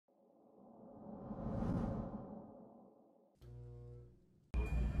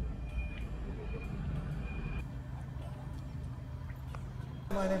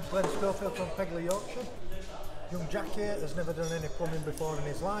My name's Scholfield from Pegler Yorkshire. Young Jack here has never done any plumbing before in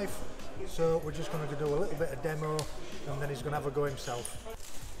his life, so we're just going to do a little bit of demo and then he's going to have a go himself.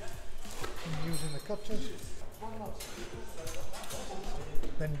 I'm using the cutters,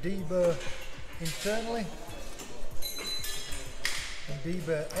 then deburr internally and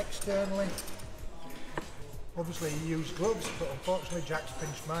deburr externally. Obviously you use gloves, but unfortunately Jack's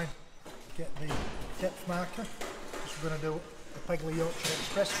pinched mine. Get the depth marker. So we're going to do the Pegler Yorkshire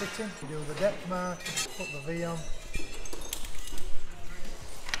XPress fitting. We do the depth mark, put the V on,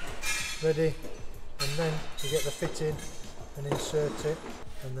 ready, and then you get the fit in and insert it,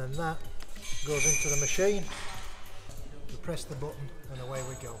 and then that goes into the machine. We press the button and away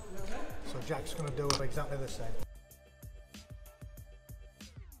we go. So Jack's going to do exactly the same.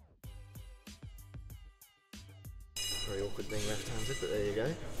 Very awkward being left-handed, but there you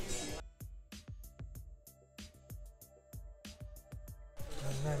go.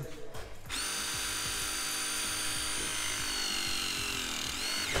 And then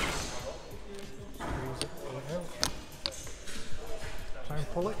squeeze it, pull it out. Try and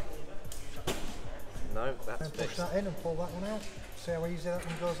pull it. No, that's Then push that in and pull that one out. See how easy that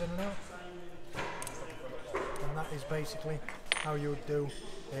one goes in and out? And that is basically how you would do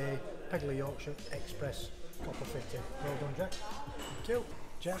a Pegler Yorkshire XPress copper fitting. Well done, Jack. Thank you.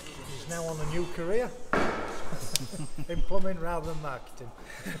 Jack is now on a new career in plumbing rather than marketing.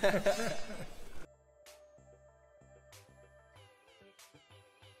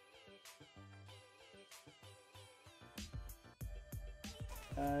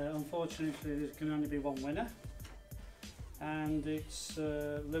 Unfortunately, there can only be one winner, and it's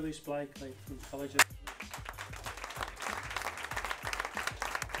Lewis Blakely from College.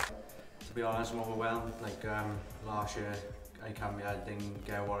 To be honest, I'm overwhelmed. Like last year, I didn't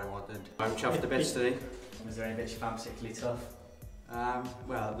get what I wanted. I'm chuffed a bit today. Was there any bits you found particularly tough?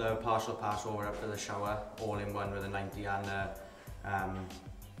 Well, the partial pass over up to the shower, all in one with a 90 and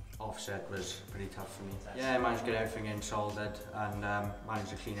offset was pretty tough for me. Yeah, I managed to get everything in soldered and managed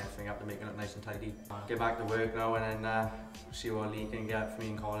to clean everything up to make it look nice and tidy. Get back to work now and then see what Lee can get for me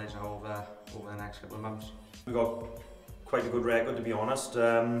in college over the next couple of months. We got quite a good record, to be honest.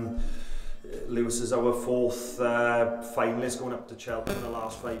 Lewis is our fourth finalist going up to Cheltenham in the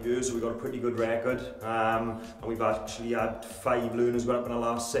last 5 years, so we've got a pretty good record. And we've actually had 5 learners going up in the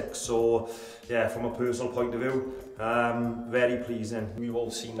last 6, so yeah, from a personal point of view, very pleasing. We've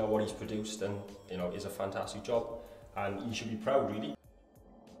all seen now what he's produced, and you know, it's a fantastic job, and he should be proud, really.